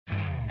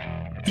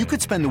You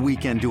could spend the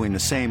weekend doing the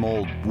same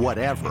old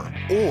whatever,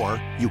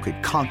 or you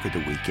could conquer the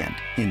weekend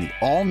in the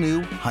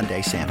all-new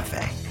Hyundai Santa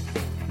Fe.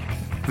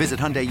 Visit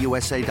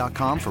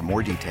HyundaiUSA.com for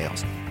more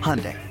details.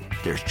 Hyundai,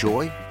 there's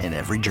joy in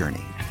every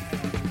journey.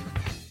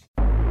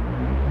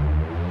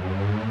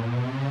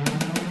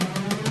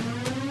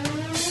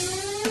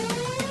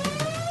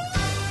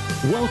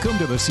 Welcome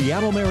to the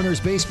Seattle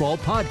Mariners Baseball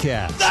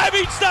Podcast.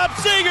 Diving stop,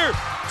 Seager!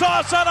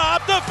 Toss on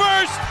hop to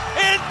first,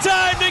 in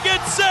time to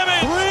get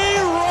Simmons!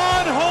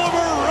 Three-run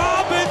homer,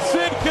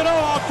 Robinson Cano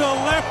off the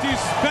lefty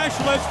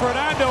specialist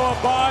Fernando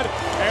Abad,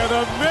 and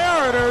the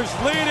Mariners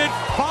lead it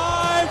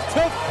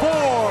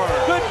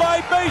 5-4. Goodbye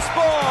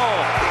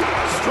baseball!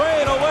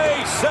 Straight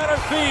away center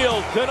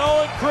field,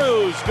 Cano and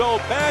Cruz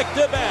go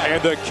back-to-back.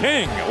 And the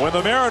king, when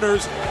the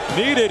Mariners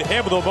needed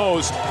him the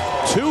most,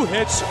 2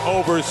 hits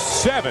over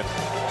 7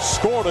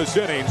 scoreless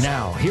innings.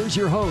 Now, here's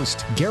your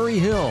host, Gary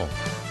Hill.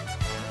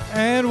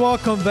 And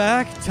welcome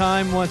back.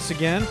 Time once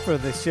again for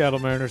the Seattle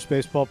Mariners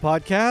Baseball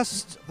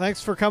Podcast.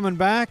 Thanks for coming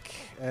back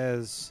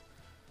as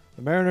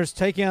the Mariners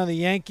taking on the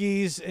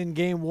Yankees in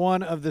Game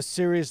 1 of the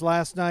series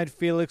last night.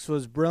 Felix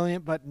was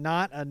brilliant, but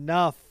not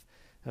enough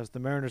as the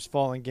Mariners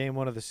fall in Game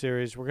 1 of the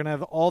series. We're going to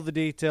have all the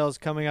details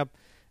coming up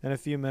in a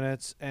few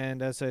minutes.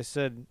 And as I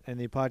said in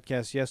the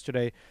podcast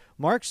yesterday,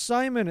 Mark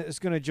Simon is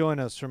going to join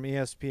us from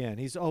ESPN.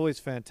 He's always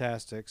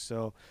fantastic.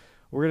 So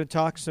we're going to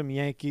talk some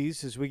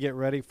Yankees as we get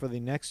ready for the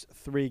next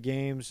 3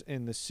 games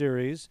in the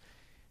series.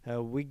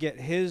 We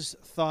get his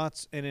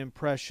thoughts and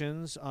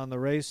impressions on the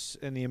race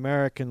in the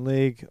American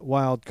League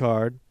wild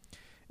card.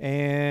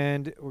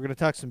 And we're going to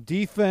talk some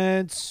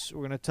defense.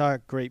 We're going to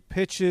talk great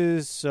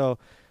pitches. So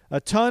a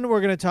ton we're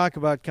going to talk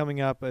about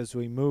coming up as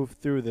we move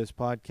through this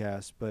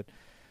podcast. But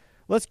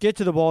let's get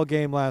to the ball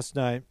game last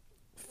night.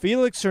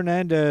 Felix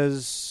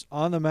Hernandez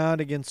on the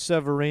mound against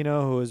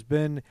Severino, who has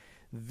been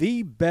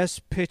the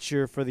best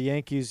pitcher for the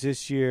Yankees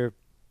this year.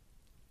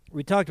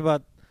 We talked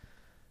about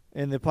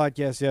in the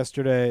podcast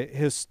yesterday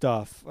his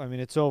stuff. I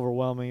mean, it's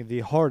overwhelming. The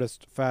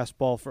hardest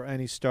fastball for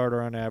any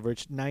starter on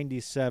average,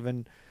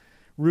 97,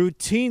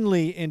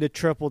 routinely into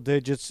triple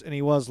digits, and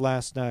he was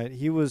last night.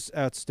 He was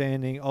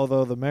outstanding,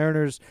 although the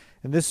Mariners,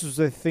 and this was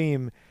the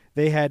theme,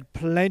 they had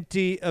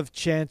plenty of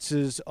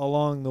chances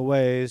along the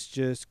ways,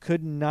 just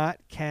could not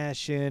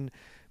cash in.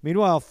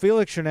 Meanwhile,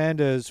 Felix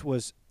Hernandez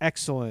was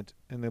excellent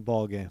in the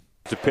ball game.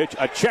 To pitch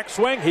a check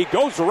swing, he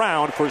goes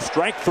around for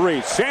strike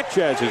 3.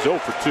 Sanchez is 0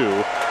 for 2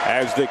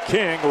 as the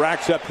king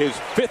racks up his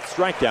 5th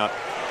strikeout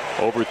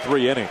over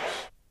 3 innings.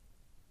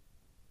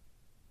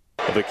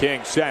 The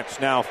king sets,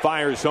 now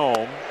fires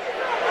home.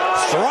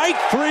 Strike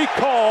 3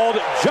 called.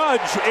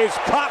 Judge is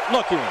caught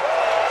looking.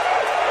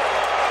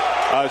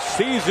 A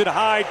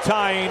season-high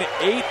tying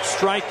 8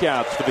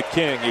 strikeouts for the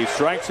king. He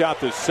strikes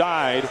out the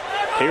side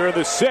here in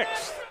the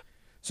 6th.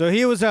 So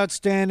he was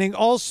outstanding.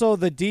 Also,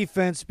 the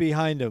defense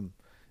behind him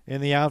in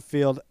the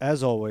outfield,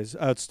 as always,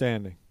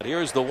 outstanding.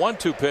 Here's the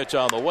 1-2 pitch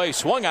on the way.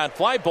 Swung on,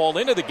 fly ball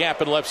into the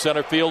gap in left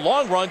center field.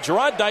 Long run,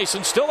 Jarrod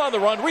Dyson still on the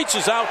run,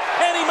 reaches out,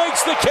 and he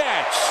makes the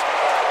catch.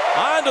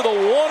 Onto the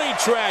warning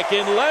track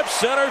in left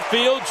center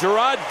field.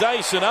 Jarrod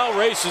Dyson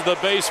outraces the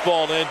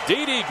baseball, and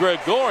Didi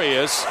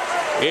Gregorius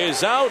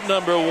is out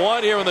number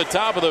 1 here in the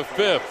top of the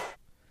 5th.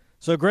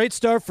 So great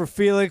start for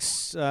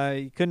Felix.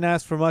 You couldn't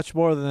ask for much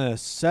more than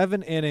this.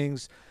 7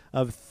 innings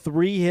of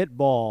 3-hit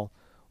ball,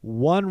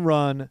 1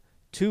 run,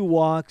 2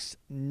 walks,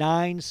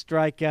 9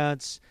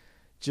 strikeouts.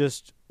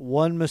 Just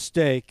 1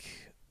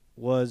 mistake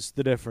was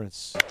the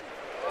difference.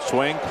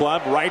 Swing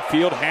club, right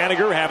field.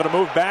 Haniger having to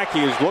move back.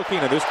 He is looking,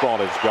 and this ball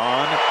is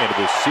gone into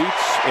the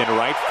seats in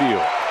right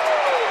field.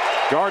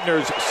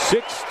 Gardner's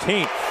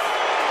 16th.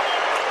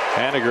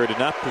 Haniger did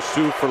not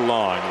pursue for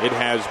long. It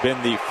has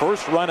been the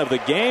first run of the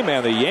game,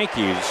 and the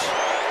Yankees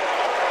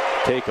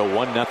take a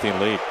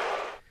 1-0 lead.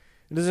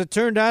 And as it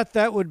turned out,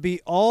 that would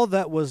be all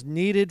that was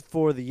needed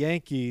for the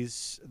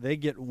Yankees. They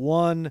get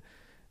 1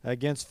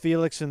 against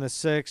Felix in the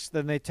 6th.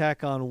 Then they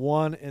tack on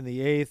 1 in the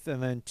 8th,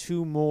 and then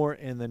 2 more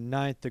in the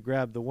 9th to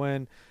grab the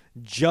win.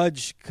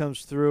 Judge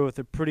comes through with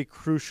a pretty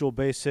crucial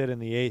base hit in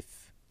the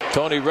 8th.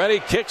 Tony Reddy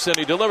kicks and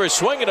he delivers.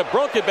 Swinging a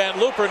broken bat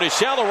looper into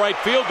shallow right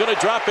field. Going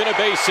to drop in a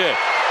base hit.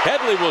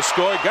 Headley will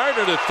score.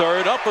 Gardner to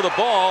third. Up for the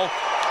ball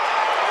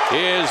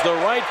is the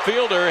right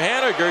fielder.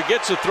 Haniger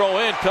gets a throw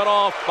in. Cut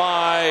off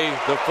by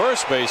the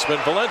first baseman.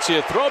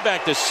 Valencia throw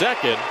back to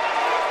second.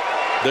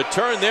 The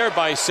turn there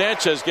by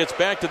Sanchez gets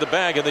back to the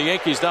bag, and the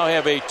Yankees now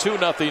have a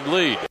 2-0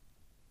 lead.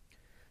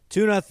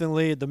 2-0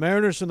 lead. The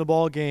Mariners in the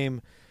ball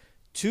game,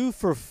 2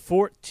 for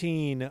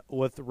 14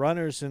 with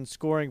runners in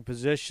scoring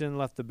position,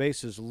 left the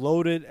bases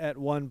loaded at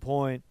one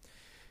point.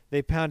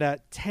 They pound out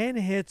 10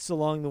 hits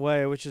along the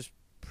way, which is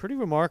pretty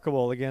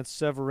remarkable against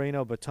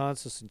Severino,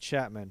 Betances, and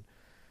Chapman.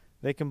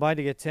 They combined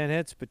to get 10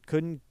 hits but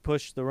couldn't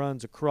push the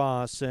runs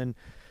across, and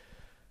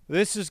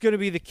this is going to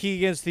be the key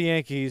against the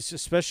Yankees,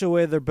 especially the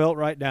way they're built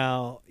right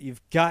now.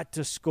 You've got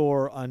to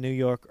score on New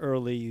York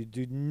early. You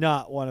do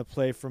not want to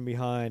play from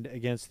behind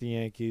against the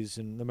Yankees,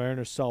 and the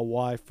Mariners saw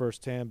why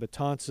firsthand.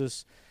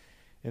 Betances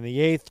in the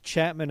 8th,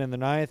 Chapman in the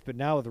 9th, but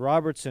now with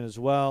Robertson as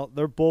well,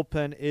 their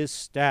bullpen is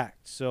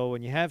stacked. So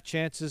when you have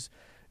chances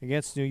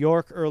against New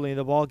York early in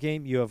the ball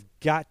game, you have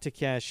got to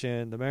cash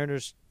in. The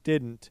Mariners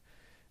didn't,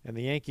 and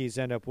the Yankees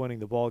end up winning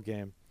the ball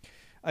game.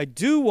 I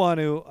do want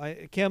to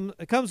it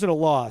comes at a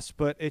loss,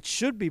 but it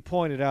should be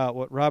pointed out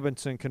what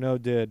Robinson Cano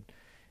did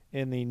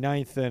in the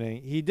 9th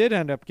inning. He did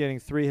end up getting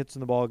 3 hits in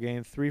the ball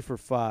game, 3 for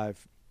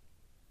 5.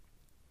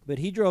 But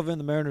he drove in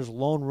the Mariners'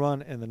 lone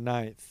run in the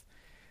 9th.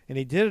 And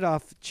he did it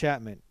off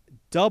Chapman,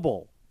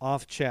 double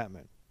off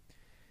Chapman,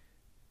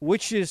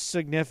 which is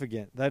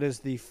significant. That is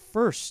the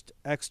first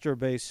extra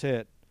base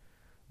hit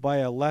by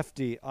a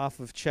lefty off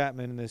of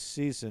Chapman this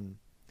season.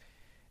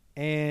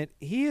 And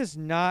he has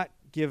not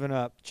given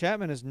up.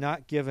 Chapman has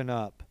not given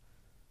up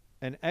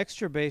an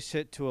extra base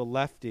hit to a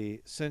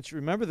lefty since,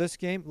 remember this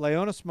game?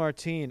 Leonys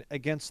Martin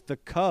against the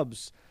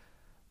Cubs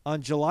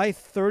on July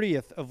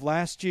 30th of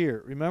last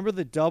year. Remember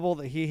the double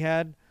that he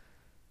had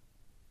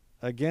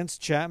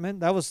against Chapman?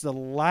 That was the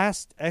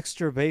last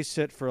extra base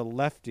hit for a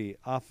lefty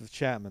off of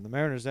Chapman. The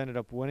Mariners ended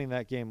up winning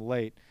that game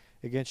late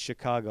against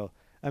Chicago.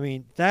 I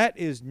mean, that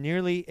is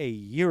nearly a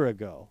year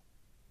ago.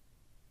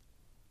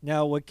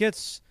 Now, what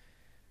gets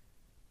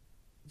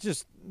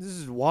this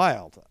is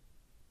wild.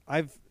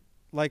 I've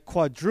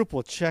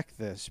quadruple checked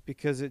this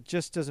because it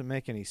just doesn't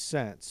make any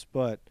sense.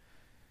 But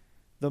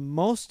the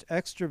most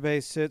extra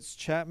base hits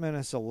Chapman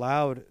has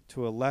allowed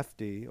to a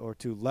lefty or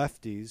to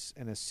lefties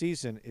in a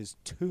season is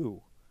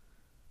 2.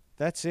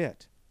 That's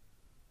it.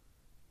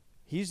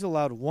 He's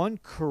allowed 1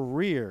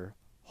 career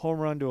home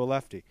run to a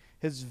lefty.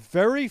 His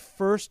very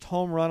first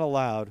home run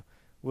allowed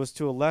was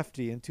to a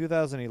lefty in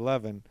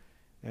 2011,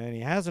 and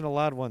he hasn't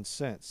allowed one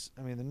since.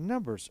 I mean, the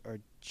numbers are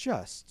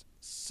just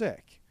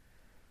sick.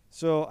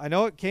 So I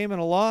know it came in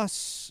a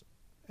loss,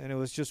 and it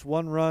was just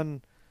 1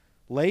 run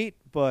late,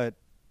 but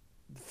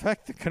the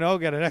fact that Cano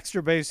got an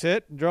extra base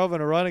hit and drove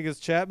in a run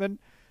against Chapman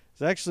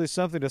is actually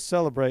something to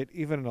celebrate,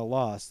 even in a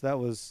loss. That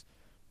was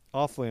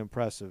awfully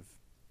impressive.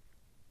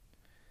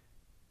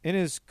 In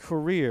his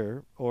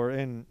career, or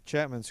in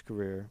Chapman's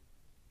career,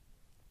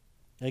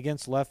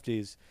 against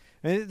lefties,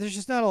 I mean, there's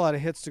just not a lot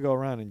of hits to go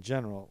around in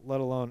general, let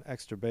alone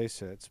extra base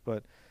hits.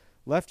 But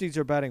lefties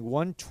are batting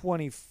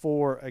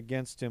 124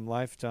 against him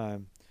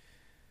lifetime.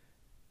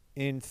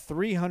 In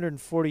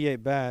 348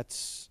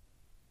 bats,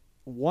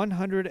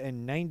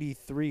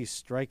 193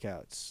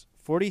 strikeouts,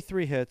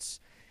 43 hits.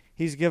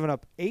 He's given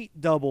up 8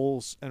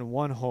 doubles and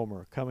 1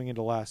 homer coming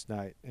into last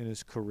night in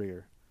his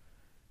career.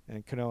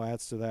 And Cano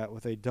adds to that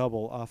with a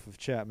double off of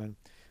Chapman.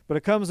 But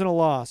it comes in a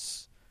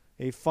loss.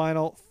 A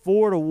final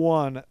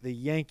 4-1. The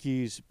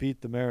Yankees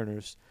beat the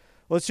Mariners.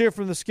 Let's hear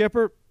from the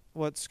skipper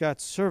what Scott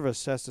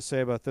Servais has to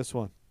say about this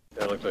one.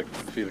 Yeah, it looked like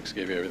Felix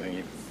gave you everything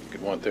you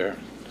could want there.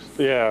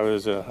 Yeah, it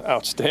was an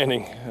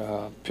outstanding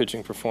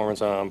pitching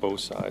performance on both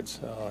sides.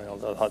 I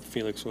thought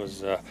Felix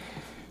was,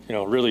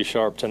 really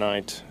sharp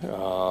tonight.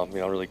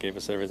 Really gave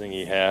us everything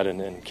he had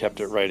and kept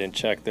it right in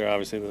check there.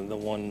 Obviously, the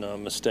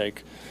one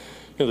mistake,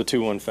 the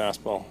 2-1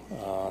 fastball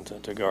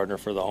to Gardner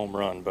for the home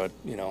run. But,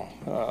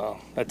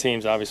 that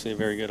team's obviously a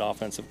very good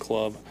offensive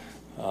club.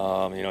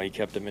 He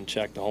kept him in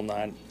check the whole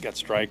night, got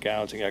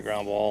strikeouts, he got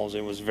ground balls.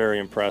 It was very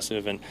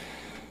impressive. And,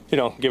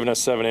 giving us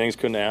 7 innings,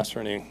 couldn't ask for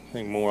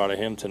anything more out of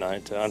him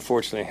tonight.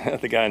 Unfortunately,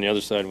 the guy on the other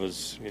side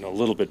was, a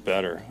little bit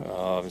better.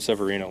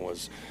 Severino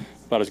was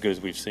about as good as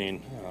we've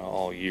seen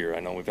all year. I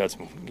know we've had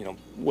some,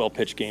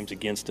 well-pitched games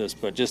against us,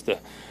 but just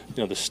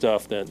the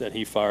stuff that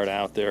he fired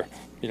out there,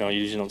 you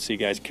usually don't see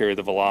guys carry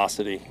the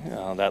velocity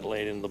that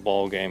late into the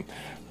ball game.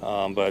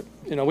 But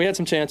we had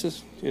some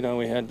chances.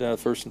 We had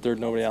first and third,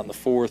 nobody out in the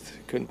 4th.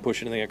 Couldn't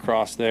push anything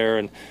across there,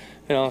 and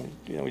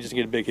we just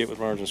get a big hit with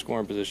runners in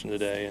scoring position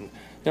today. And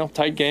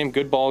tight game,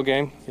 good ball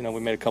game. We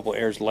made a couple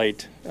errors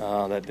late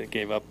that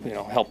gave up,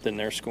 helped in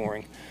their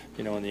scoring,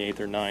 in the 8th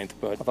or 9th.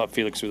 But I thought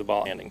Felix threw the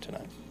ball ending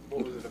tonight.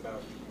 What was it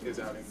about his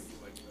outing?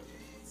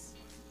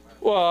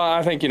 Well,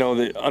 I think,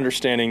 the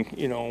understanding,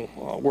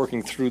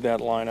 working through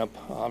that lineup.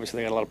 Obviously,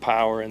 they got a lot of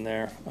power in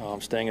there,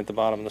 staying at the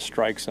bottom of the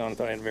strike zone. I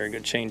thought he had a very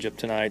good changeup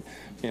tonight.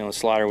 The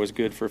slider was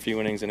good for a few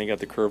innings, and he got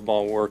the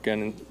curveball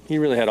working. And he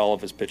really had all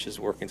of his pitches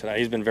working tonight.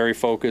 He's been very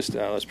focused.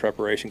 His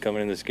preparation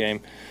coming in this game.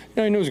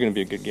 He knew it was going to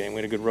be a good game.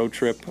 We had a good road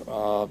trip,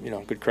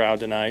 good crowd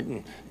tonight,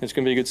 and it's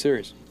going to be a good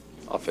series.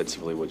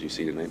 Offensively, what did you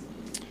see tonight?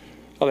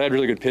 Oh, they had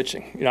really good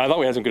pitching. I thought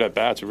we had some good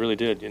at-bats. We really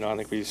did. I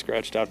think we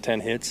scratched out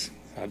 10 hits.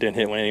 I didn't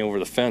hit anything over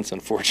the fence,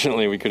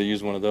 unfortunately. We could have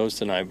used one of those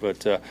tonight.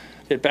 But the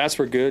at-bats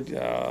were good.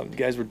 The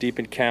guys were deep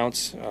in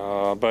counts.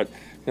 But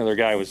their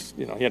guy was,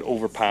 he had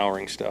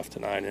overpowering stuff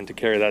tonight. And to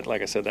carry that,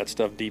 like I said, that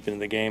stuff deep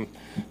into the game,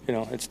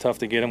 it's tough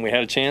to get him. We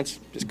had a chance,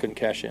 just couldn't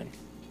cash in.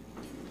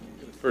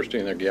 The first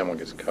inning there, Gamble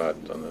gets caught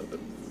on the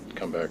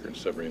comebacker and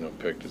Severino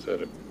picked. Is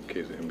that a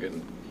case of him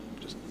getting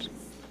just...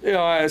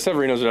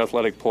 Severino's an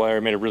athletic player.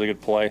 Made a really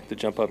good play to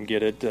jump up and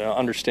get it.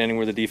 Understanding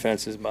where the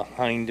defense is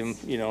behind him,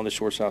 the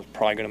shortstop's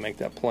probably going to make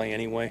that play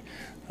anyway.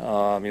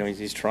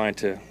 He's trying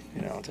to,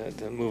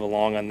 to move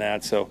along on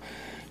that. So,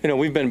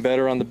 we've been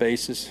better on the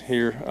bases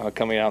here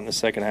coming out in the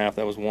second half.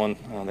 That was one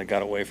that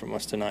got away from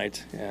us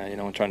tonight.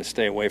 And trying to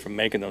stay away from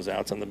making those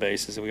outs on the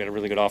bases. We got a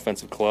really good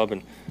offensive club,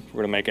 and if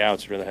we're going to make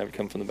outs, we'd rather have it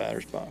come from the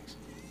batter's box.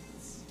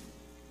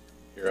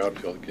 Your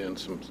outfield again,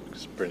 some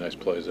pretty nice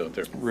plays out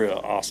there.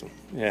 Real awesome.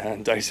 Yeah,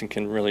 and Dyson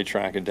can really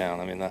track it down.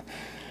 I mean,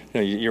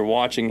 you're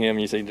watching him,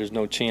 and you say there's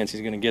no chance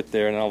he's going to get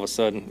there, and all of a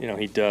sudden,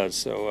 he does.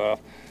 So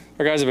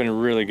our guys have been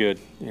really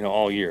good,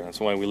 all year. That's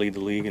why we lead the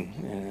league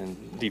in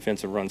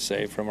defensive runs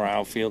saved from our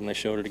outfield, and they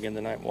showed it again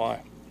tonight.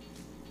 Why?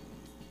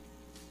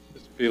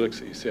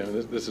 Felix,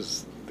 this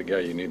is the guy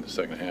you need in the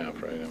second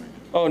half, right?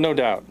 Oh, no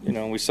doubt.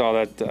 We saw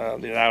that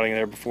the outing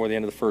there before the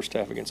end of the first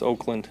half against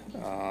Oakland.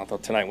 I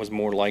thought tonight was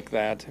more like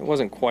that. It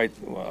wasn't quite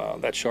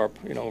that sharp,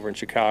 over in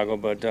Chicago,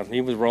 but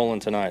he was rolling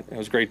tonight. It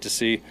was great to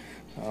see.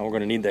 We're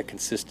going to need that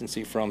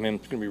consistency from him.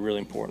 It's going to be really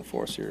important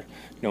for us here,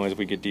 as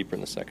we get deeper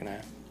in the second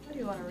half. What do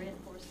you want to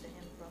reinforce to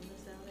him from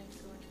this outing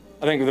going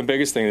forward? I think the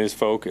biggest thing is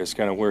focus,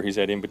 kind of where he's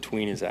at in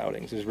between his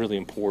outings, is really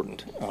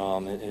important.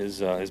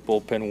 His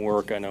bullpen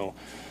work, I know.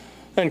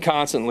 And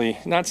constantly,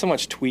 not so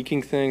much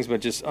tweaking things,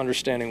 but just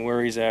understanding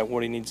where he's at,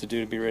 what he needs to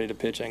do to be ready to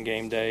pitch on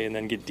game day, and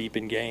then get deep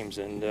in games.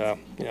 And,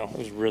 it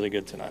was really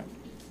good tonight.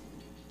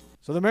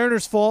 So the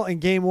Mariners fall in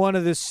Game 1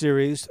 of this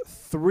series.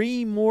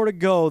 3 more to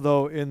go,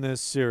 though, in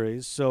this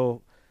series.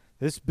 So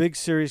this big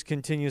series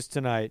continues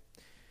tonight.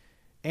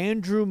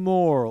 Andrew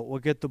Moore will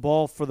get the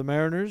ball for the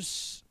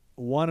Mariners.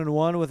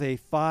 1-1 with a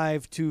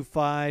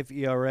 5.25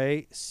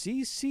 ERA.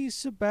 CC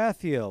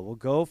Sabathia will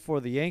go for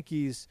the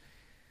Yankees.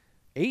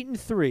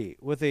 8-3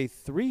 with a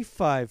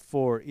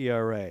 3.54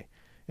 ERA.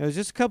 It was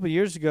just a couple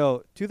years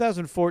ago,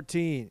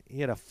 2014,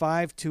 he had a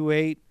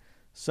 5.28,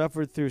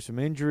 suffered through some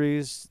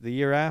injuries. The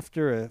year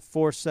after, a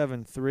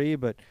 4.73,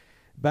 but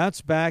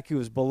bounced back. He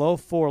was below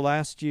 4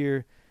 last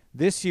year.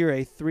 This year,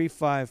 a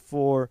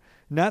 3.54.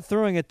 Not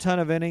throwing a ton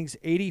of innings,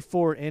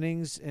 84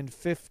 innings in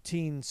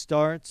 15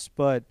 starts,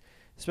 but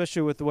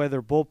especially with the way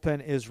their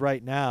bullpen is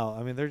right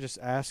now, they're just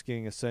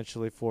asking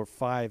essentially for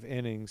 5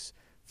 innings.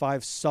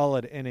 5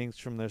 solid innings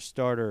from their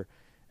starter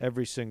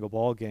every single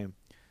ball game.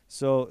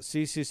 So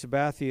CC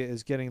Sabathia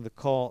is getting the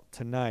call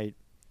tonight.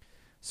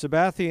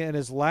 Sabathia in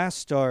his last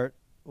start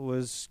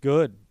was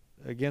good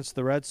against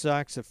the Red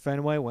Sox at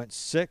Fenway. Went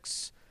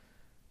 6,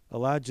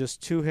 allowed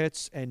just 2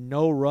 hits and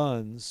no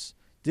runs.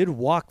 Did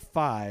walk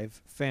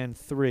 5, fanned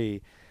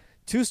 3.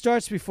 2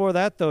 starts before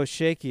that, though,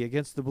 shaky.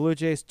 Against the Blue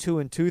Jays, 2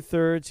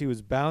 2/3. He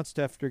was bounced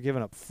after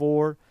giving up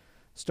 4.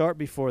 Start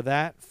before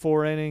that,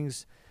 4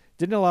 innings.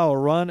 Didn't allow a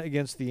run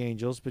against the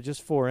Angels, but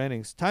just 4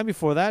 innings. Time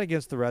before that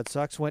against the Red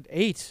Sox, went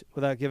 8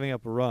 without giving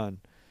up a run.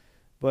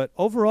 But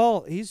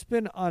overall, he's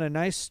been on a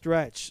nice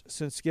stretch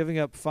since giving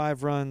up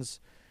 5 runs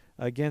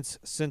against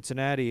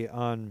Cincinnati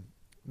on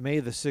May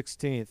the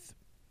 16th,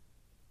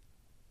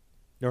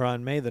 or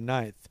on May the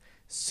 9th.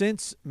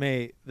 Since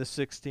May the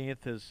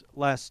 16th, his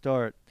last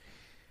start,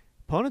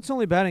 opponent's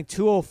only batting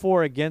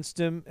 .204 against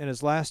him in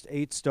his last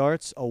 8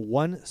 starts, a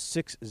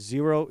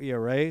 1.60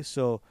 ERA,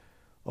 so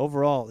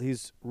overall,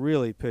 he's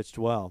really pitched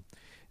well.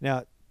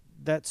 Now,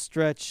 that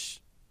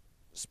stretch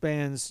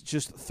spans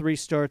just 3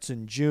 starts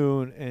in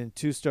June and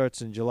 2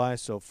 starts in July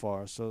so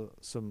far, so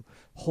some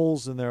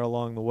holes in there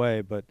along the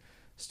way, but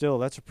still,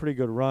 that's a pretty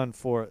good run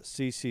for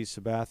CC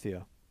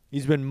Sabathia.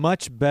 He's been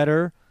much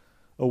better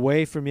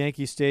away from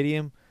Yankee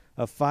Stadium,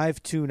 a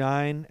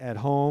 5.29 at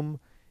home,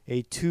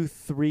 a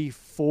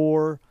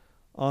 2.34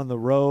 on the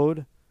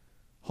road.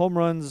 Home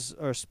runs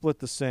are split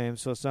the same,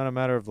 so it's not a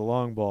matter of the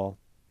long ball.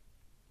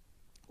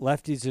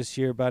 Lefties this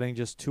year batting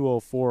just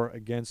 .204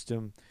 against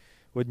him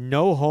with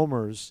no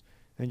homers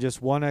and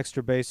just 1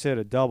 extra base hit,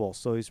 a double.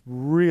 So he's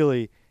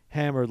really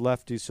hammered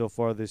lefties so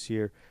far this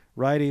year.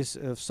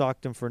 Righties have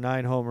socked him for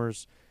 9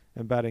 homers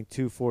and batting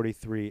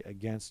 .243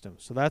 against him.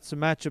 So that's the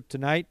matchup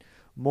tonight.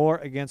 Moore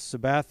against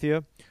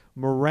Sabathia.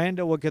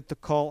 Miranda will get the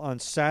call on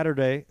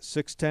Saturday,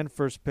 6:10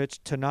 first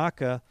pitch.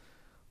 Tanaka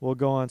will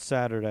go on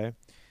Saturday.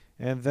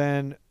 And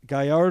then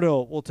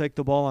Gallardo will take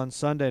the ball on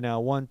Sunday now,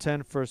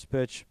 1:10 first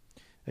pitch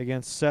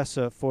against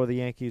Sessa for the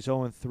Yankees,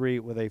 0-3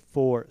 with a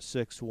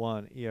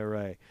 4.61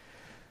 ERA.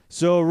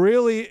 So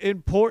really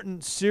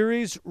important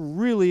series,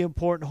 really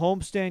important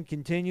homestand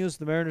continues.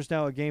 The Mariners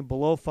now a game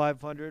below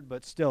 500,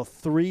 but still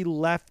 3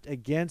 left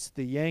against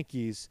the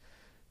Yankees.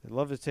 They'd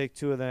love to take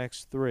 2 of the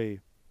next 3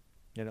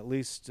 and at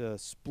least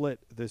split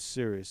this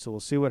series. So we'll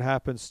see what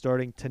happens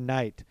starting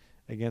tonight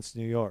against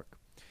New York.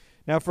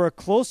 Now for a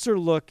closer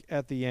look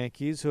at the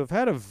Yankees, who have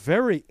had a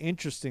very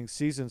interesting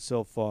season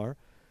so far,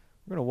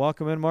 we're going to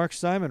welcome in Mark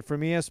Simon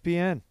from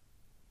ESPN.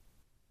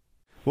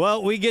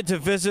 Well, we get to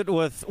visit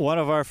with one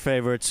of our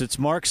favorites. It's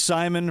Mark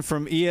Simon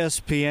from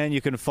ESPN.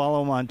 You can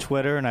follow him on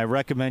Twitter, and I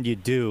recommend you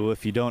do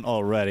if you don't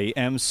already.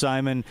 M.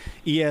 Simon,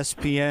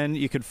 ESPN.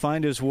 You can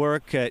find his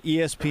work at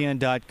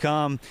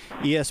ESPN.com.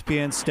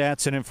 ESPN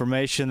Stats and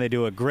Information. They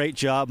do a great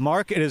job.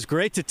 Mark, it is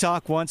great to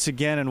talk once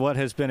again in what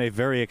has been a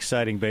very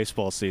exciting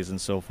baseball season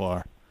so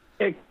far.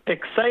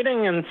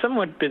 Exciting and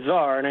somewhat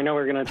bizarre, and I know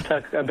we're going to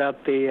talk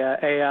about the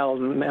AL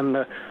and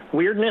the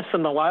weirdness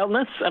and the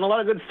wildness and a lot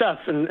of good stuff,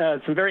 and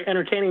some very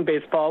entertaining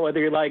baseball, whether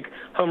you like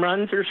home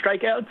runs or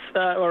strikeouts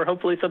or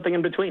hopefully something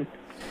in between.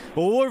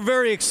 Well, we're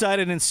very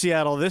excited in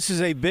Seattle. This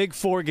is a big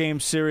 4-game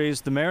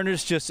series. The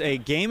Mariners just a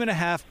game and a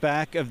half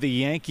back of the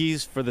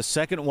Yankees for the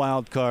second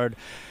wild card.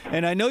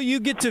 And I know you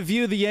get to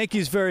view the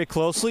Yankees very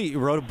closely. You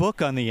wrote a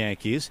book on the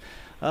Yankees.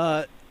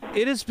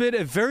 It has been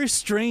a very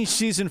strange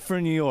season for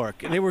New York.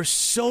 They were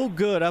so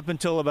good up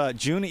until about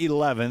June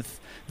 11th,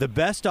 the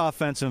best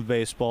offense in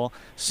baseball.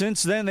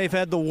 Since then, they've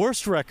had the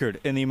worst record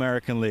in the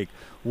American League.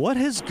 What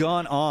has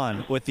gone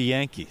on with the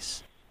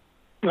Yankees?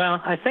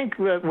 Well, I think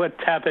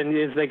what's happened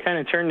is they kind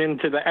of turned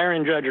into the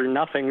Aaron Judge or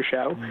nothing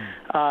show,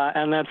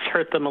 and that's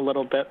hurt them a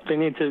little bit. They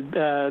need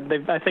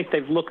to. I think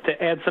they've looked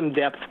to add some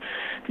depth.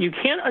 You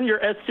can't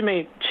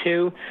underestimate,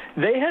 too.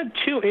 They had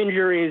 2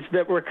 injuries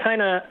that were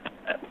kind of,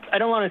 I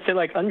don't want to say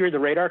like under the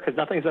radar because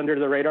nothing's under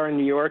the radar in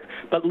New York,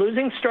 but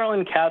losing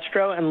Starlin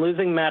Castro and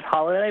losing Matt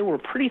Holliday were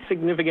pretty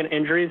significant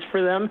injuries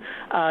for them,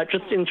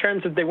 just in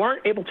terms of they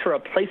weren't able to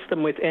replace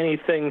them with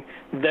anything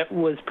that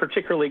was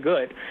particularly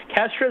good.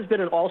 Castro's been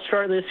an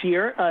all-star this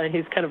year.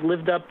 He's kind of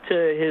lived up to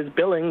his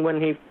billing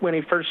when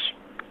he first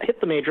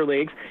hit the major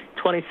leagues.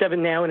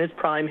 27 now in his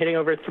prime, hitting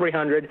over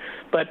 300,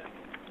 but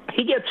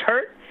he gets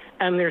hurt,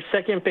 and their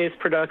second base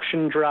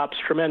production drops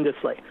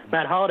tremendously.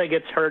 Matt Holliday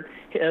gets hurt.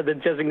 The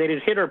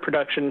designated hitter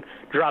production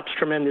drops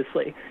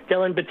tremendously.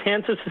 Dellin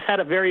Betances has had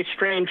a very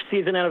strange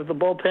season out of the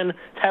bullpen.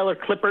 Tyler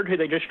Clippard, who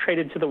they just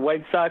traded to the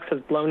White Sox, has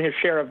blown his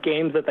share of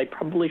games that they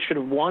probably should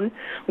have won.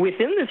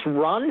 Within this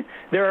run,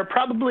 there are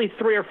probably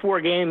 3 or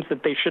 4 games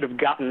that they should have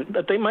gotten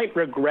that they might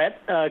regret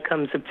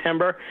come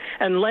September.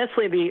 And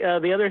lastly,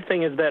 the other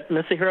thing is that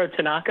Masahiro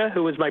Tanaka,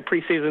 who was my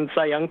preseason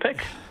Cy Young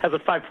pick, has a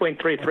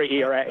 5.33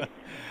 ERA.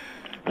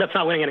 That's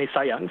not winning any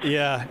Cy Youngs.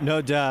 Yeah,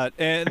 no doubt.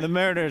 And the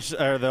Mariners,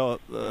 or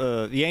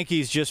the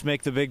Yankees, just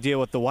make the big deal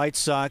with the White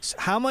Sox.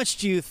 How much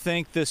do you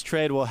think this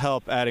trade will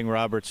help, adding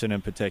Robertson in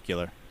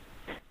particular?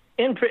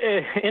 In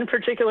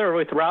particular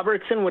with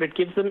Robertson, what it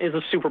gives them is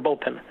a super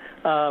bullpen.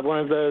 One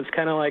of those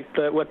kind of like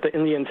what the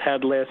Indians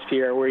had last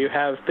year, where you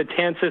have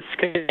Betances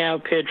can now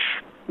pitch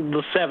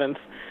the 7th.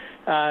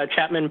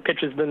 Chapman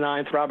pitches the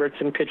 9th,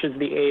 Robertson pitches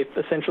the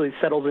 8th, essentially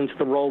settles into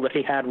the role that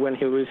he had when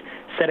he was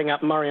setting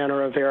up Mariano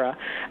Rivera.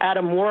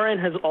 Adam Warren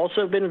has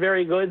also been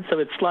very good, so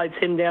it slides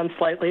him down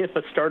slightly if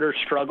a starter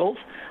struggles,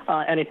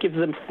 and it gives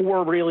them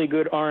 4 really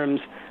good arms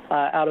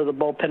out of the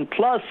bullpen.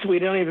 Plus, we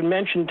don't even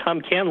mention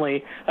Tom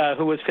Canley,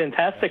 who was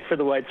fantastic for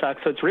the White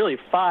Sox, so it's really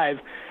 5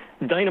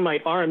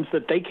 dynamite arms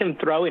that they can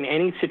throw in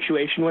any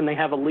situation when they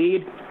have a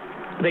lead.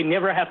 They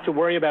never have to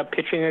worry about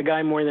pitching a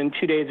guy more than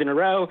 2 days in a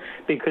row,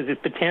 because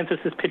if Betances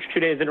has pitched 2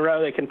 days in a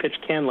row, they can pitch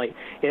Canley.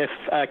 If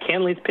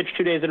Canley's pitched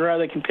 2 days in a row,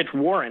 they can pitch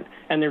Warren,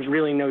 and there's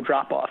really no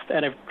drop-off.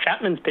 And if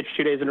Chapman's pitched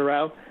 2 days in a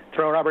row,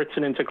 throw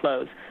Robertson into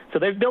close. So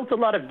they've built a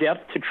lot of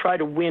depth to try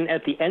to win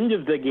at the end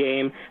of the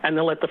game, and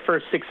they'll let the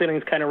first 6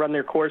 innings kind of run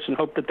their course and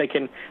hope that they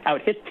can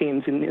out-hit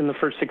teams in the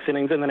first 6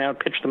 innings and then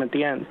out-pitch them at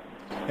the end.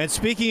 And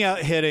speaking out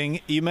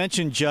hitting, you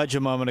mentioned Judge a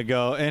moment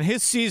ago, and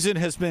his season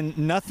has been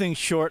nothing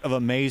short of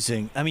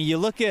amazing. I mean, you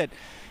look at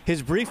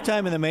his brief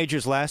time in the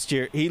majors last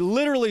year, he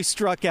literally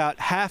struck out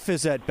half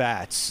his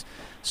at-bats,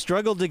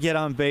 struggled to get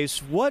on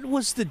base. What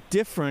was the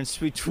difference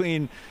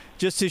between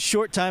just his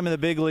short time in the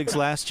big leagues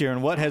last year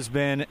and what has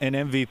been an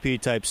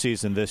MVP-type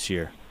season this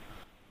year?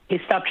 He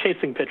stopped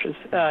chasing pitches.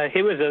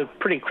 He was a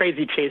pretty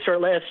crazy chaser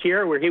last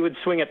year, where he would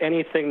swing at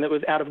anything that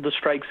was out of the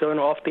strike zone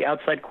off the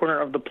outside corner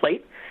of the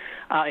plate.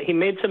 He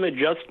made some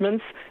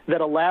adjustments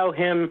that allow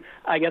him,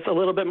 I guess, a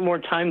little bit more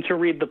time to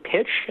read the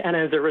pitch, and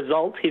as a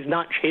result, he's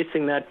not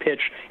chasing that pitch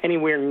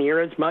anywhere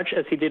near as much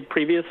as he did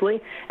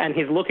previously, and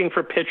he's looking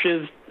for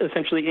pitches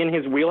essentially in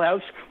his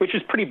wheelhouse, which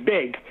is pretty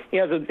big. He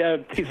has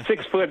he's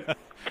 6'10"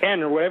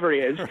 or whatever he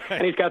is, right.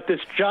 And he's got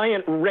this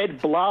giant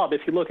red blob.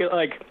 If you look at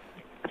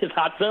his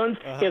hot zones,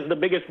 he has the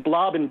biggest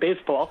blob in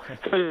baseball.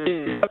 So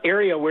it's an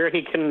area where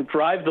he can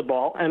drive the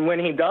ball, and when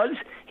he does,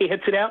 he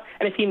hits it out.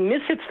 And if he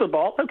mishits the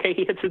ball, okay,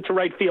 he hits it to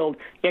right field.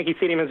 Yankee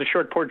Stadium has a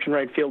short porch in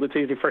right field. It's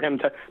easy for him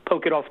to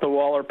poke it off the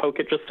wall or poke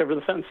it just over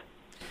the fence.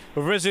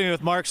 We're visiting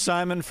with Mark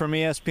Simon from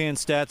ESPN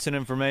Stats and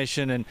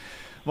Information. And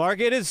Mark,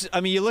 it is,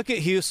 I mean, you look at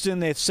Houston,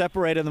 they've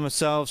separated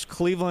themselves.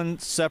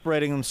 Cleveland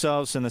separating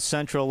themselves in the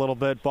Central a little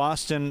bit.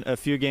 Boston, a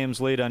few games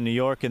lead on New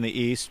York in the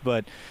East.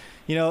 But,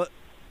 you know,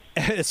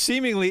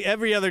 seemingly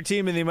every other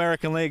team in the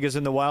American League is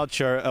in the wild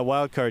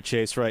card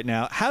chase right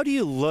now. How do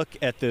you look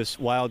at this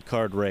wild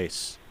card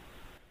race?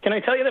 Can I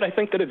tell you that I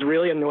think that it's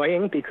really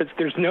annoying because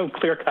there's no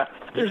clear-cut.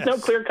 There's no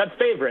clear-cut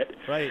favorite.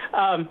 Right.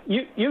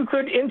 You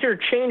could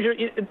interchange.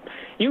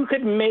 You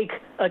could make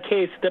a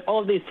case that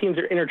all of these teams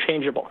are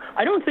interchangeable.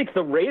 I don't think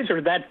the Rays are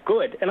that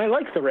good, and I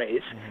like the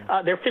Rays.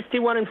 Mm-hmm. They're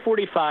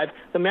 51-45.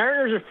 The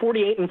Mariners are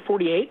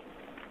 48-48,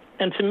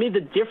 and to me,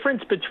 the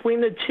difference between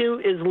the two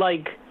is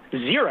like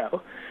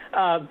 0.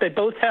 They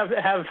both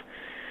have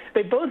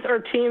they both are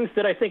teams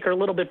that I think are a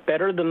little bit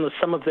better than the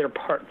sum of their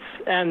parts.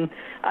 And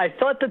I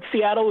thought that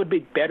Seattle would be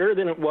better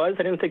than it was.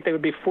 I didn't think they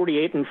would be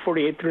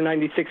 48 through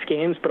 96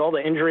 games, but all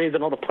the injuries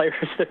and all the players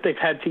that they've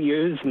had to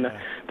use and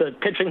the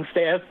pitching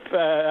staff,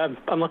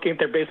 I'm looking at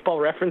their baseball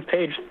reference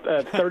page,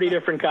 30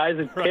 different guys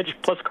have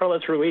pitched plus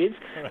Carlos Ruiz.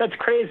 That's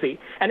crazy.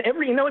 And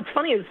what's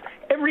funny is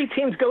every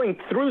team's going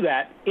through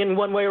that in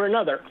one way or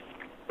another,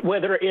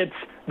 whether it's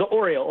the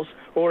Orioles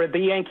or the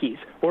Yankees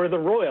or the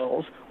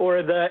Royals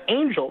or the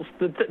Angels.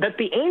 That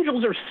the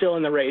Angels are still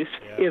in the race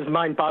is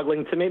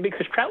mind-boggling to me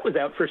because Trout was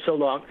out for so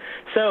long.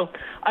 So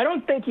I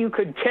don't think you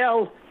could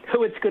tell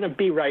who it's going to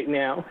be right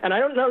now. And I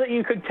don't know that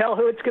you could tell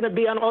who it's going to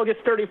be on August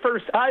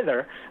 31st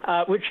either,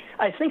 which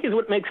I think is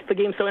what makes the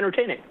game so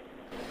entertaining.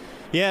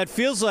 Yeah, it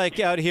feels like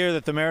out here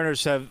that the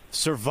Mariners have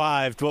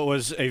survived what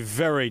was a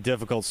very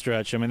difficult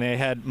stretch. I mean, they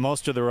had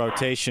most of the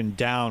rotation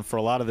down for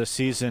a lot of the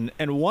season.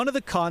 And one of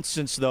the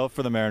constants, though,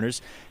 for the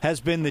Mariners has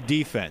been the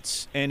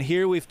defense. And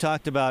here we've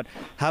talked about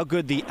how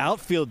good the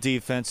outfield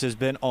defense has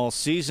been all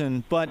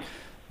season. But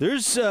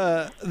there's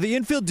the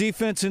infield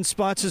defense in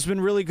spots has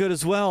been really good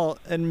as well.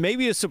 And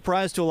maybe a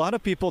surprise to a lot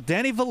of people,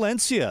 Danny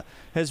Valencia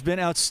has been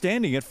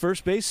outstanding at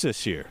first base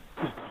this year.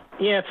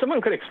 Yeah, if someone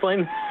could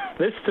explain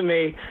this to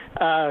me,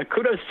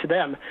 kudos to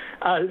them.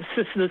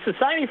 The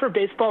Society for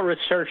Baseball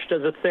Research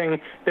does a thing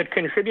that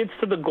contributes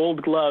to the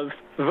Gold Glove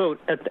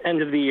vote at the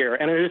end of the year,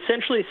 and it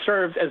essentially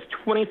serves as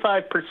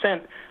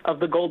 25%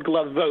 of the Gold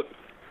Glove vote.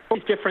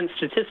 These different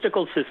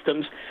statistical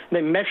systems,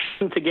 they mesh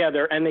them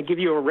together, and they give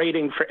you a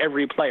rating for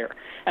every player.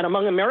 And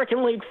among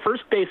American League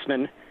first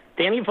basemen,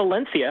 Danny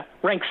Valencia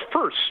ranks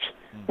first,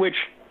 which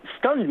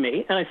stunned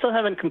me, and I still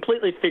haven't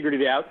completely figured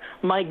it out.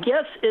 My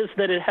guess is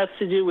that it has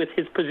to do with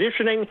his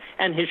positioning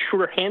and his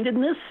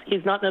sure-handedness.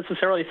 He's not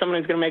necessarily someone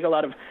who's going to make a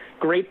lot of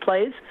great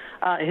plays.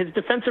 His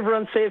defensive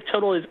run save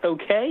total is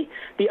okay.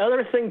 The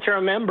other thing to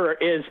remember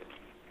is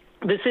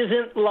this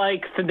isn't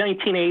like the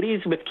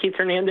 1980s with Keith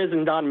Hernandez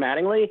and Don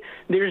Mattingly.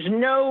 There's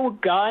no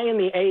guy in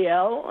the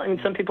AL, I mean,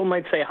 some people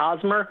might say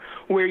Hosmer,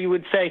 where you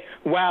would say,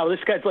 wow, this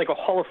guy's like a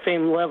Hall of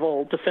Fame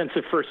level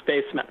defensive first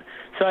baseman.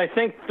 So I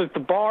think that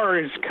the bar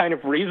is kind of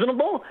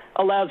reasonable,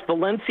 allows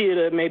Valencia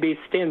to maybe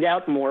stand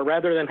out more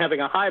rather than having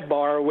a high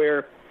bar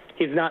where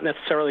he's not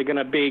necessarily going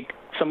to be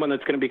someone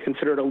that's going to be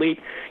considered elite.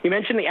 You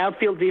mentioned the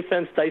outfield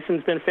defense.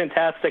 Dyson's been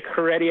fantastic.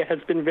 Heredia has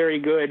been very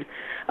good.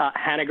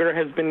 Haniger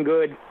has been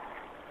good.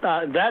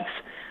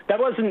 That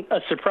wasn't a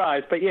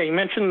surprise, but yeah, you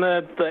mentioned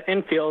the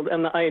infield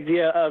and the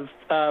idea of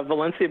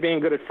Valencia being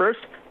good at first.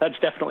 That's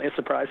definitely a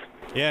surprise.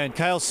 Yeah, and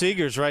Kyle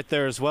Seager's right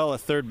there as well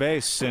at third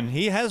base, and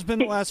he has been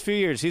the last few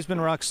years. He's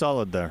been rock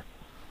solid there.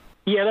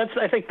 Yeah,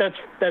 I think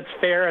that's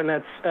fair, and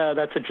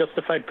that's a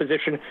justified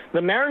position.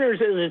 The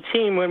Mariners as a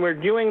team, when we're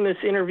doing this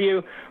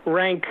interview,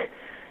 rank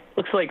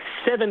looks like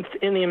 7th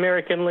in the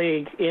American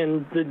League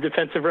in the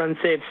defensive run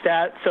save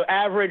stat, so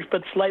average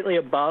but slightly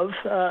above,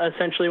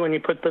 essentially, when you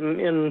put them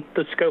in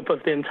the scope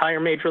of the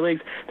entire major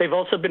leagues. They've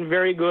also been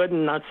very good,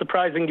 and not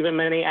surprising given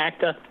many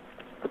acta,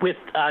 with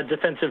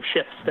defensive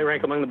shifts. They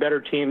rank among the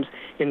better teams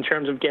in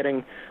terms of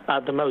getting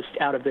the most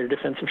out of their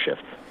defensive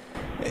shifts.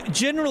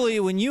 Generally,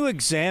 when you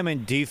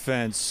examine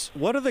defense,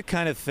 what are the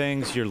kind of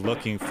things you're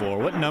looking for?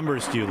 What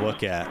numbers do you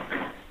look at?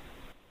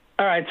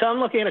 All right, so I'm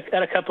looking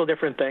at a couple of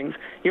different things.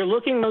 You're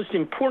looking most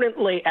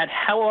importantly at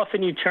how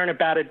often you turn a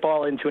batted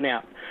ball into an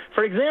out.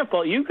 For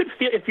example, you could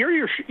feel if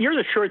you're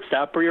the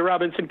shortstop or you're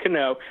Robinson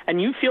Cano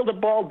and you feel the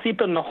ball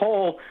deep in the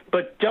hole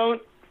but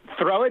don't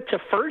throw it to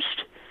first,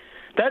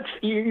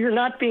 you're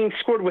not being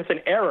scored with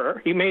an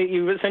error.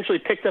 You essentially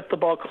picked up the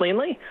ball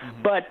cleanly,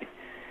 but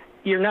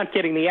you're not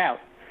getting the out.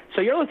 So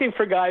you're looking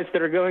for guys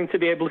that are going to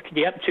be able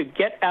to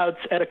get outs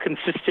at a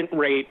consistent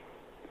rate,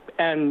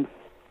 and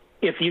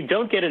if you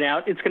don't get it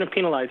out, it's going to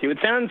penalize you. It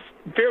sounds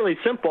fairly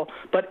simple,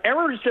 but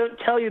errors don't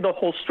tell you the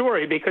whole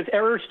story because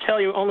errors tell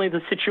you only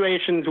the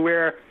situations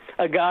where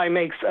a guy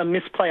makes a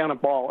misplay on a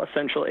ball,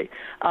 essentially.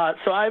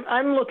 So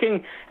I'm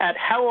looking at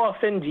how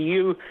often do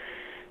you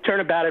turn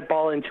a batted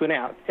ball into an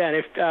out. And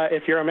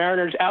if you're a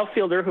Mariners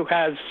outfielder who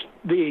has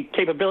the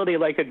capability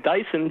like a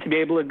Dyson to be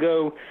able to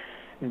go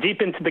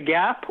deep into the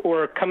gap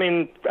or come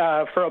in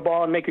for a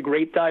ball and make a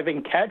great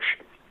diving catch,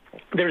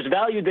 there's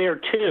value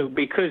there, too,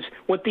 because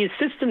what these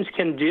systems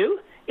can do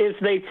is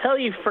they tell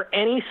you for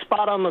any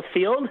spot on the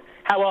field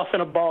how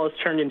often a ball is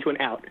turned into an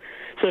out.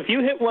 So if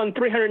you hit one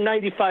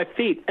 395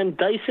 feet and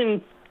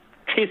Dyson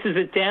chases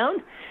it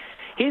down,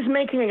 he's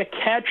making a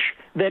catch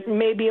that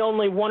maybe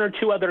only one or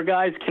two other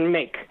guys can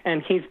make,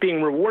 and he's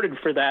being rewarded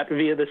for that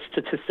via the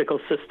statistical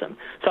system.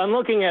 So I'm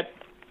looking at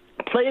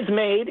plays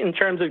made in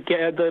terms of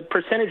the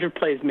percentage of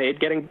plays made,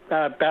 getting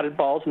batted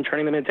balls and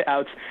turning them into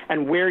outs,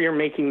 and where you're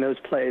making those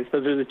plays.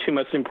 Those are the two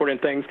most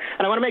important things.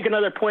 And I want to make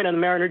another point on the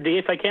Mariner D,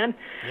 if I can.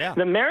 Yeah.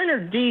 The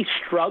Mariner D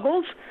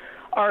struggles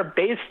are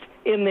based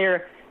in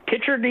their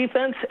pitcher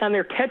defense and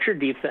their catcher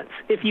defense.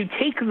 If you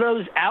take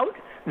those out,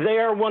 they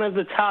are one of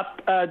the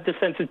top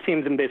defensive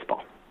teams in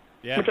baseball,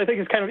 which I think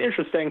is kind of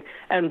interesting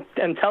and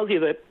tells you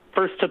that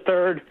first to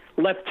third,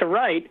 left to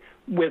right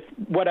with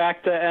what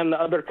Acta and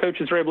the other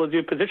coaches are able to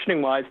do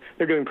positioning-wise,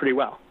 they're doing pretty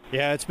well.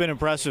 Yeah, it's been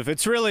impressive.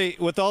 It's really,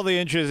 with all the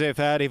injuries they've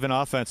had, even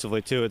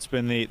offensively too, it's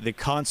been the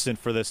constant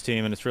for this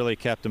team, and it's really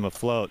kept them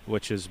afloat,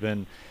 which has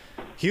been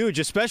huge,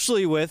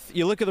 especially with,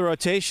 you look at the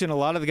rotation, a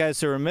lot of the guys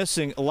that were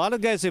missing, a lot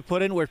of guys they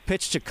put in were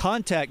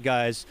pitch-to-contact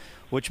guys,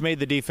 which made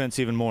the defense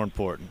even more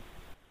important.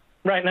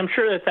 Right, and I'm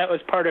sure that was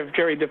part of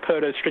Jerry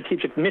DePota's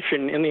strategic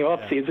mission in the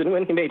offseason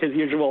when he made his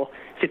usual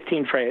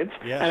 15 trades.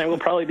 Yeah. And it will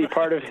probably be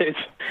part of his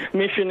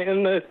mission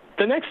in the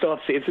next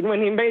offseason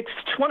when he makes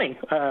 20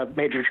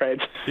 major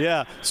trades.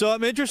 Yeah, so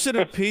I'm interested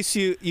in a piece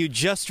you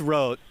just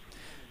wrote,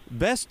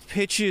 Best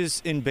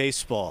Pitches in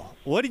Baseball.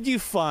 What did you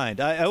find?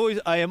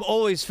 I am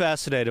always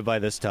fascinated by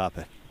this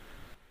topic.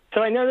 So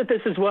I know that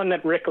this is one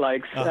that Rick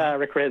likes,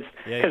 Rick Riz,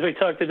 because we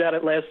talked about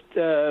it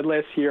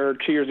last year or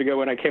 2 years ago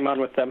when I came on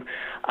with them.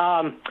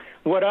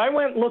 What I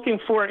went looking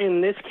for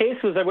in this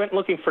case was I went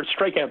looking for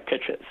strikeout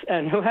pitches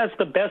and who has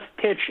the best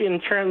pitch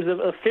in terms of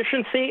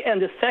efficiency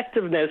and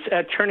effectiveness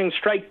at turning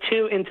strike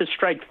 2 into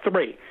strike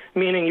 3,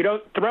 meaning you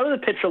don't throw the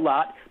pitch a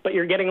lot, but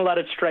you're getting a lot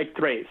of strike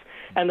 3s.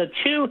 And the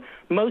two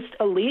most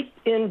elite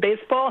in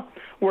baseball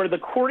were the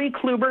Corey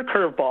Kluber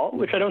curveball,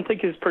 which I don't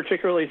think is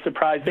particularly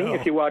surprising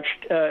if you've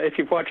watched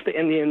the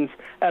Indians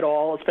at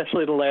all,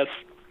 especially the last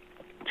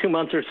 2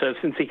 months or so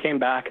since he came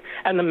back,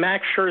 and the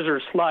Max Scherzer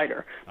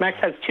slider. Max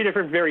has two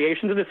different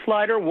variations of his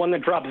slider, one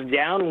that drops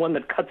down, one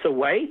that cuts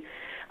away.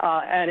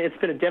 And it's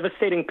been a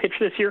devastating pitch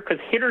this year because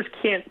hitters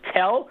can't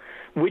tell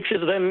which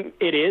of them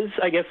it is,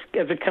 I guess,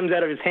 as it comes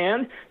out of his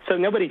hand, so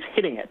nobody's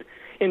hitting it.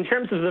 In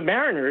terms of the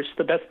Mariners,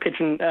 the best pitch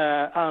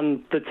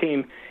on the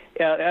team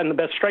and the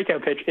best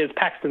strikeout pitch is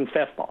Paxton's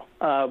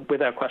fastball,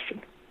 without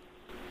question.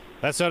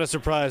 That's not a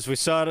surprise. We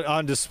saw it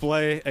on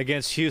display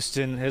against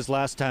Houston his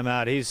last time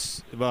out.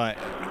 He's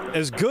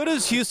as good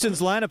as Houston's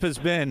lineup has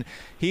been.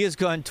 He has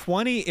gone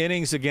 20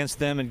 innings against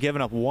them and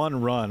given up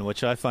 1 run,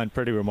 which I find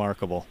pretty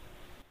remarkable.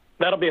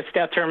 That'll be a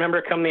stat to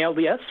remember come the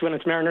LDS when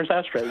it's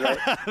Mariners-Astros,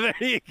 right? There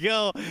you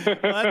go.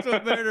 That's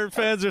what Mariner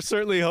fans are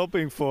certainly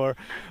hoping for.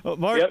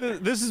 Mark,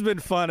 this has been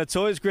fun. It's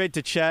always great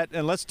to chat,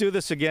 and let's do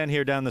this again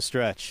here down the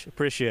stretch.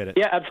 Appreciate it.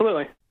 Yeah,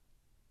 absolutely.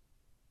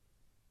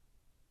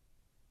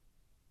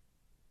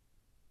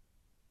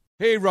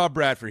 Hey, Rob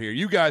Bradford here.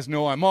 You guys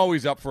know I'm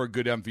always up for a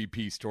good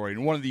MVP story,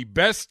 and one of the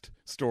best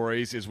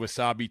stories is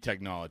Wasabi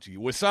Technology.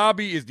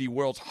 Wasabi is the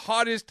world's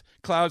hottest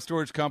cloud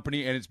storage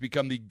company, and it's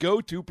become the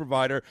go-to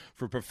provider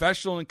for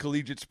professional and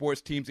collegiate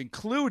sports teams,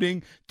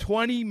 including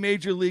 20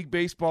 Major League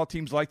Baseball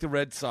teams like the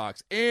Red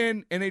Sox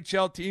and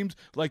NHL teams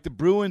like the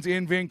Bruins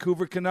and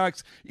Vancouver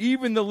Canucks.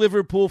 Even the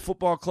Liverpool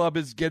Football Club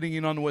is getting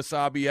in on the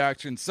Wasabi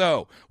action.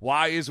 So,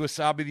 why is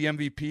Wasabi the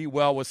MVP?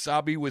 Well,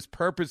 Wasabi was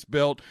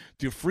purpose-built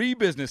to free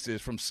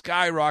businesses from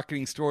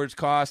skyrocketing storage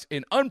costs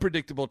and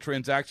unpredictable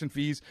transaction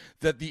fees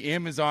that the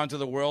Amazons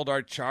of the world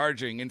are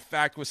charging. In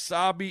fact,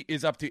 Wasabi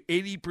is up to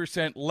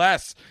 80%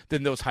 less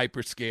than those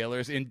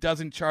hyperscalers and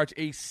doesn't charge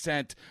a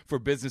cent for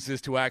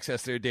businesses to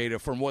access their data.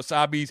 From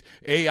Wasabi's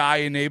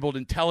AI-enabled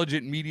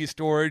intelligent media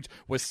storage,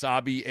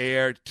 Wasabi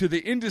Air, to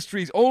the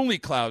industry's only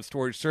cloud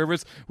storage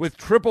service with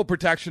triple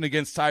protection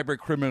against cyber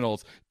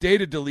criminals,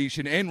 data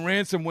deletion, and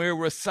ransomware,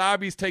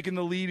 Wasabi's taken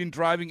the lead in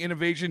driving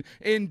innovation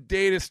in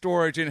data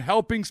storage and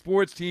helping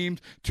sports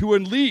teams to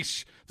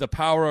unleash the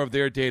power of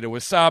their data.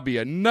 Wasabi,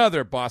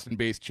 another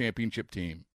Boston-based championship team.